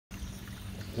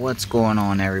What's going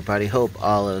on, everybody? Hope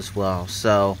all is well.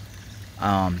 So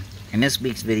in this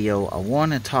week's video I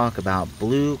want to talk about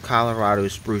blue Colorado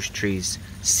spruce trees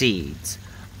seeds.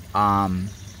 I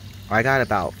got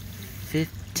about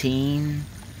 15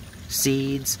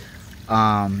 seeds,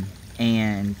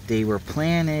 and they were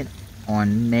planted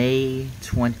on May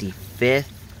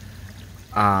 25th.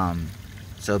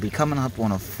 So it'll be coming up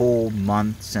on a full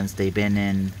month since they've been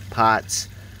in pots.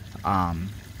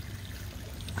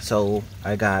 So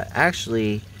I got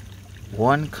actually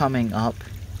one coming up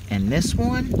in this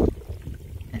one,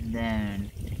 and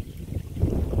then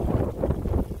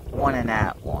one in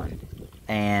that one,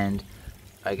 and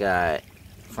I got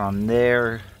from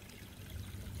there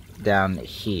down to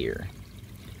here,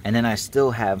 and then I still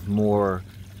have more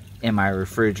in my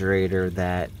refrigerator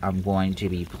that I'm going to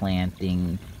be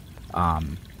planting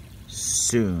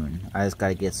soon. I just got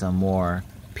to get some more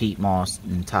peat moss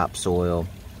and topsoil.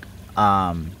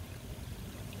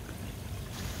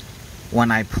 When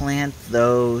I plant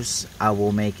those, I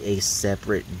will make a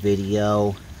separate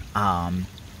video.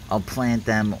 I'll plant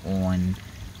them on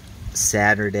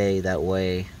Saturday, that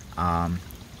way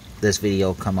this video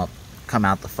will come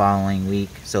out the following week,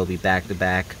 so it'll be back to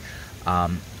back.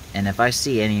 And if I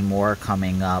see any more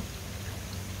coming up,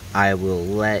 I will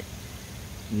let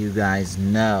you guys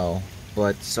know.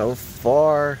 But so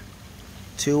far,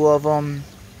 2 of them.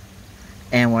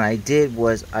 And what I did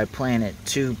was I planted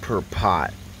 2 per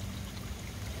pot.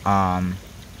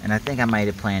 And I think I might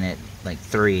have planted like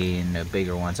 3 in the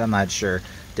bigger ones. I'm not sure.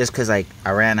 Just because I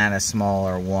ran out of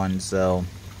smaller ones. So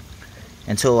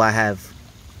until I have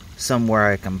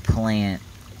somewhere I can plant,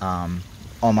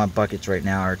 all my buckets right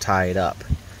now are tied up.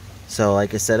 So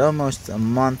like I said, almost a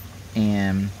month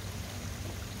and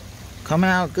coming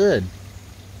out good.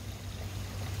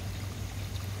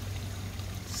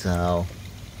 So,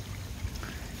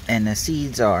 and the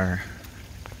seeds are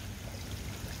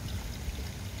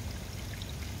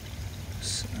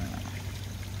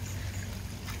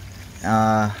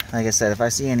like I said, if I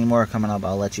see any more coming up,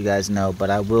 I'll let you guys know. But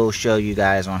I will show you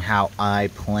guys on how I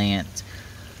plant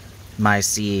my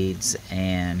seeds,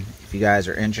 and if you guys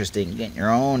are interested in getting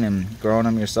your own and growing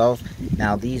them yourself.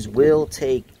 Now these will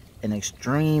take an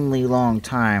extremely long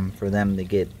time for them to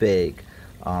get big.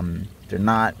 They're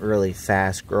not really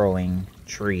fast growing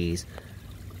trees.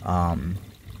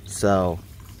 So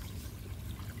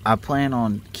I plan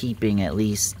on keeping at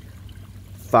least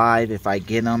 5 if I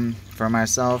get them for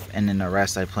myself, and then the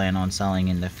rest I plan on selling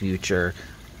in the future,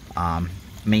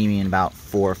 maybe in about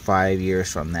 4 or 5 years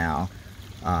from now.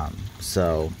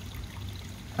 So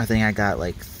I think I got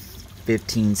like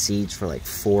 15 seeds for like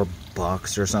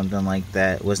 $4 or something like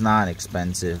that. It was not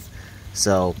expensive.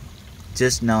 So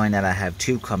just knowing that I have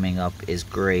 2 coming up is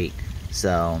great.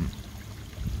 So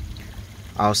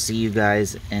I'll see you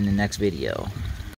guys in the next video.